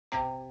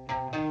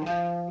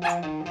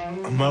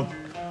I'm up.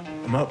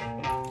 I'm up.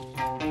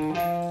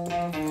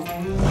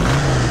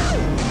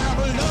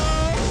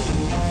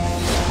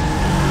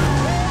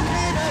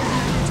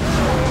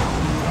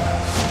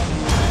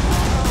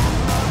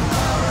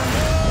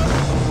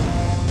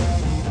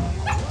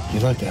 You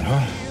like that,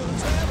 huh?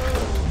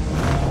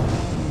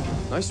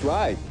 Nice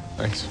ride.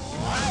 Thanks.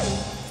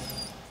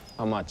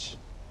 How much?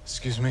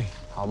 Excuse me?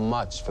 How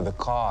much for the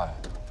car?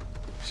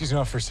 She's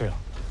not for sale.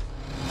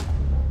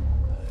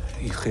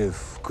 Ik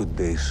geef good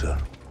day, sir.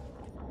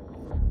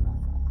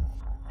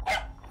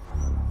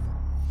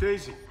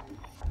 Daisy.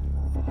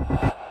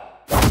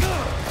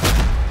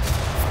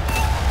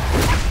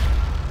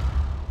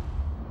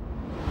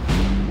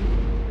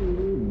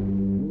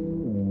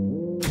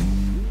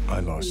 I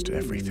lost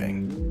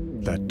everything.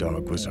 That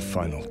dog was a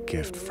final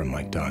gift from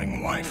my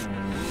dying wife.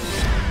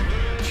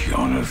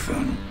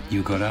 Jonathan,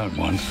 you got out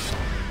once.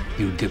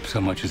 You dip so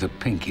much as a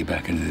pinky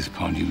back into this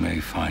pond, you may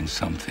find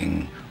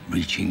something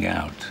reaching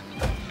out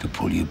to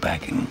pull you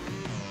back in.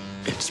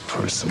 It's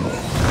personal.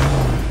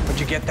 Where'd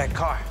you get that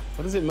car?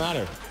 What does it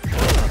matter?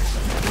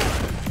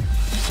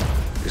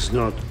 It's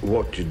not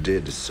what you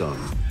did, son.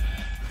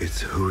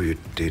 It's who you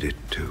did it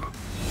to.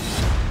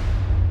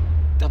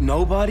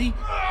 Nobody?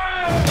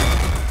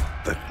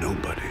 That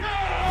nobody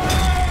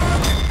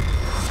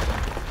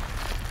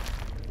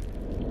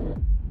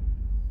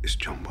is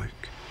John Wick.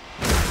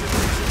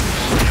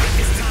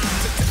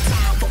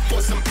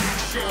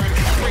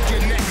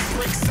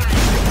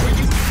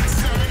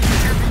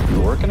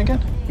 You working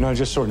again? No,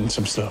 just sorting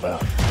some stuff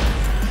out.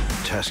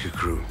 Task your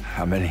crew.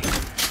 How many?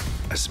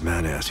 As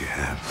many as you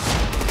have.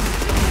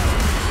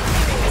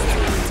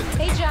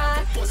 Hey, John.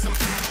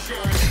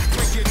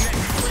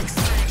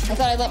 I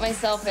thought I'd let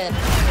myself in.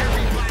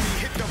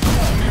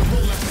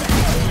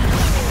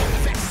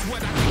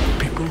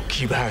 People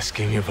keep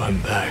asking if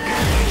I'm back.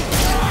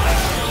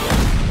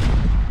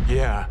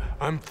 Yeah,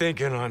 I'm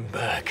thinking I'm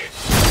back.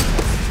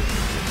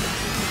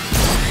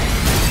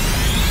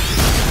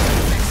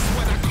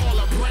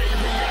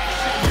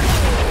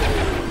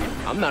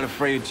 I'm not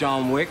afraid of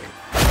John Wick.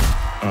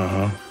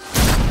 Uh-huh.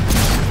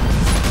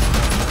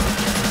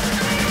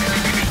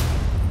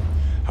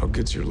 How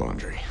good's your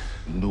laundry?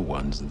 No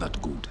one's that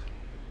good.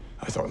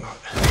 I thought not.